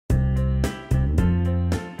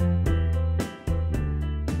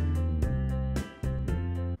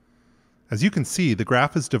As you can see, the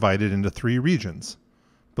graph is divided into three regions: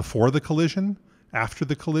 before the collision, after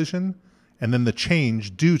the collision, and then the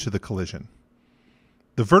change due to the collision.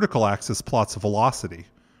 The vertical axis plots velocity.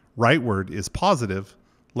 Rightward is positive,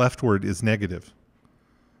 leftward is negative.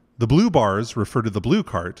 The blue bars refer to the blue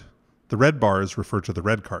cart, the red bars refer to the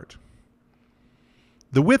red cart.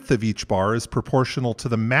 The width of each bar is proportional to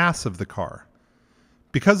the mass of the car.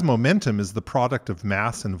 Because momentum is the product of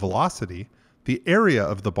mass and velocity, the area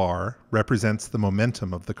of the bar represents the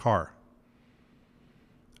momentum of the car.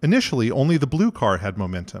 Initially, only the blue car had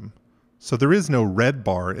momentum, so there is no red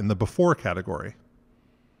bar in the before category.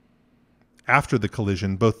 After the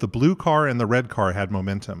collision, both the blue car and the red car had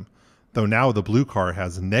momentum, though now the blue car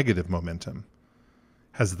has negative momentum.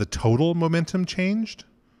 Has the total momentum changed?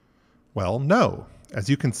 Well, no. As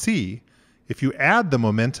you can see, if you add the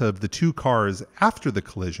momenta of the two cars after the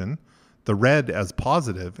collision, the red as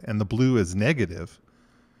positive and the blue as negative,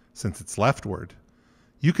 since it's leftward,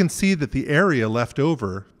 you can see that the area left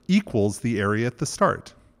over equals the area at the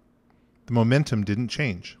start. The momentum didn't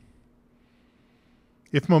change.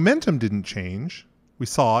 If momentum didn't change, we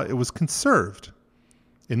saw it was conserved.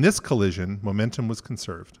 In this collision, momentum was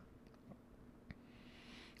conserved.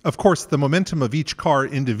 Of course, the momentum of each car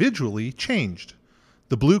individually changed.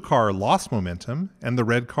 The blue car lost momentum and the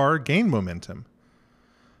red car gained momentum.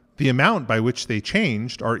 The amount by which they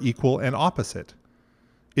changed are equal and opposite.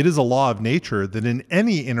 It is a law of nature that in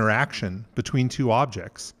any interaction between two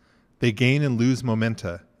objects, they gain and lose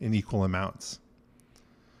momenta in equal amounts.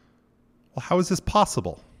 Well, how is this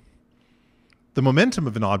possible? The momentum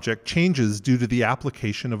of an object changes due to the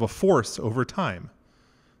application of a force over time.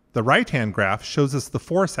 The right-hand graph shows us the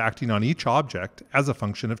force acting on each object as a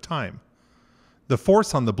function of time. The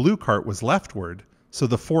force on the blue cart was leftward, so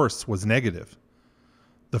the force was negative.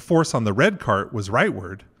 The force on the red cart was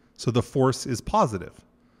rightward, so the force is positive.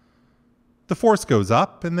 The force goes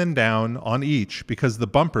up and then down on each because the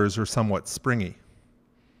bumpers are somewhat springy.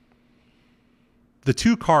 The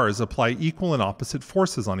two cars apply equal and opposite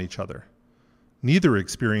forces on each other. Neither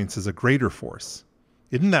experiences a greater force.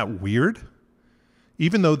 Isn't that weird?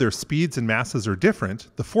 Even though their speeds and masses are different,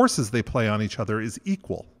 the forces they play on each other is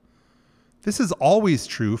equal. This is always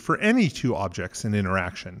true for any two objects in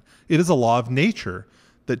interaction. It is a law of nature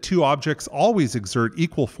that two objects always exert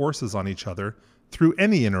equal forces on each other through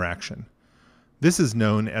any interaction. This is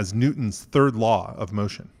known as Newton's third law of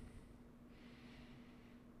motion.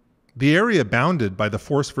 The area bounded by the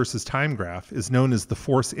force versus time graph is known as the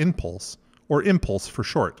force impulse, or impulse for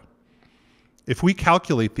short. If we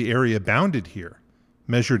calculate the area bounded here,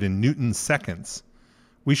 measured in Newton's seconds,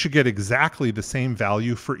 we should get exactly the same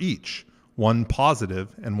value for each, one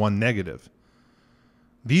positive and one negative.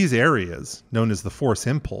 These areas, known as the force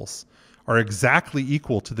impulse, are exactly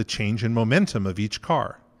equal to the change in momentum of each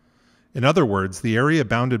car. In other words, the area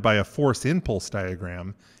bounded by a force impulse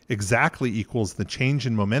diagram exactly equals the change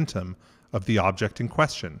in momentum of the object in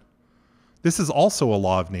question. This is also a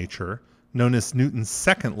law of nature, known as Newton's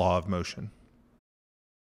second law of motion.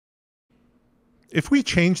 If we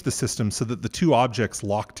change the system so that the two objects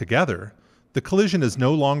lock together, the collision is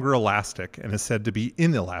no longer elastic and is said to be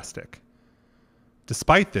inelastic.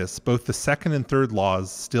 Despite this, both the second and third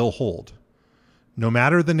laws still hold. No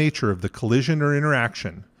matter the nature of the collision or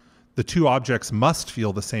interaction, the two objects must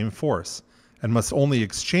feel the same force and must only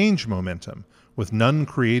exchange momentum, with none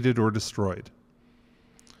created or destroyed.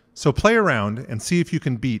 So play around and see if you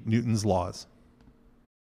can beat Newton's laws.